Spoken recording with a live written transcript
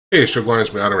Hey, it's Glines,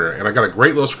 the the-automator, and I got a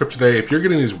great little script today. If you're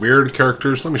getting these weird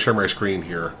characters, let me share my screen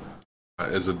here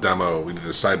as a demo. We did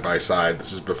a side-by-side.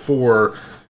 This is before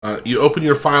you open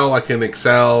your file like in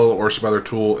Excel or some other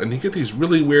tool, and you get these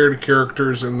really weird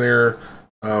characters in there.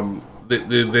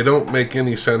 They don't make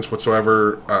any sense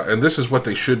whatsoever, and this is what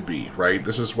they should be, right?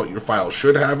 This is what your file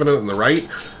should have in it on the right.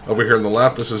 Over here on the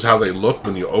left, this is how they look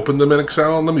when you open them in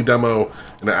Excel. And let me demo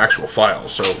in an actual file.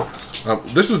 So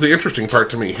this is the interesting part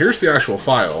to me. Here's the actual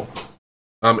file,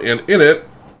 and in it,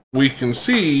 we can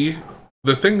see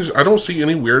the things. I don't see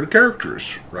any weird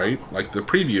characters, right? Like the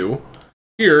preview.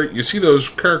 Here, you see those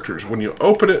characters. When you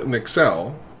open it in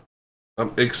Excel,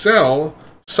 Excel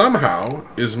somehow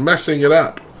is messing it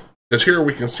up. Because here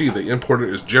we can see the importer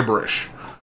is gibberish,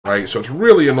 right? So it's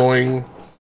really annoying.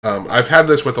 I've had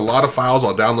this with a lot of files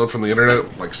I'll download from the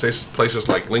internet, like say places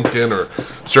like LinkedIn or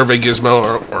Survey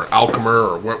Gizmo or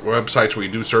Alchemer or websites where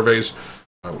you do surveys.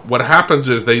 What happens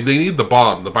is they need the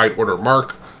BOM, the byte order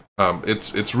mark.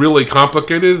 It's really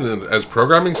complicated and as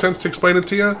programming sense to explain it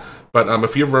to you. But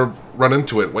if you ever run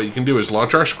into it, what you can do is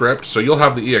launch our script. So you'll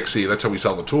have the exe. That's how we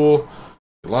sell the tool.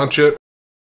 You launch it.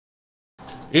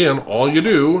 And all you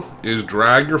do is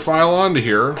drag your file onto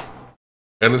here,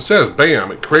 and it says,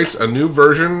 bam, it creates a new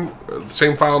version, the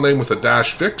same file name with a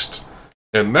dash fixed.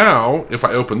 And now, if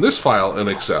I open this file in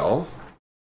Excel,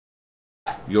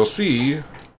 you'll see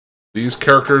these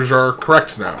characters are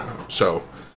correct now. So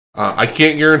I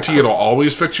can't guarantee it'll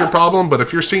always fix your problem, but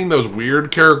if you're seeing those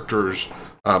weird characters,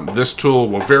 this tool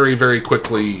will very, very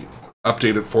quickly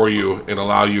update it for you and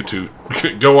allow you to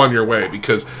go on your way.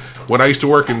 Because when I used to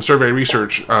work in survey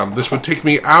research, this would take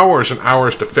me hours and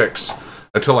hours to fix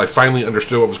until I finally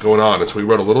understood what was going on. And so we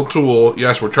wrote a little tool.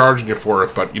 Yes, we're charging you for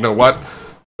it, but you know what?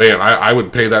 Man, I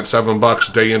would pay that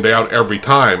 $7 day in, day out every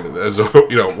time as a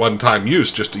one-time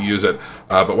use just to use it.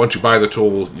 But once you buy the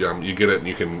tool, you get it and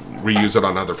you can reuse it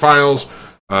on other files.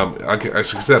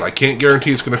 As I said, I can't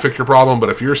guarantee it's going to fix your problem, but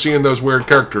if you're seeing those weird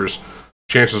characters,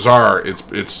 chances are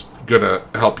it's gonna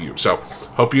help you. So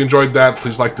hope you enjoyed that.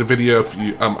 Please like the video. If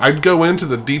you I'd go into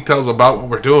the details about what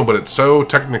we're doing, but it's so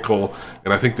technical,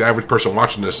 and I think the average person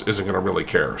watching this isn't gonna really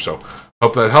care. So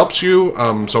hope that helps you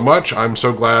so much. I'm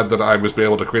so glad that I was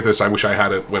able to create this. I wish I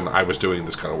had it when I was doing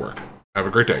this kind of work. Have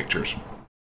a great day. Cheers.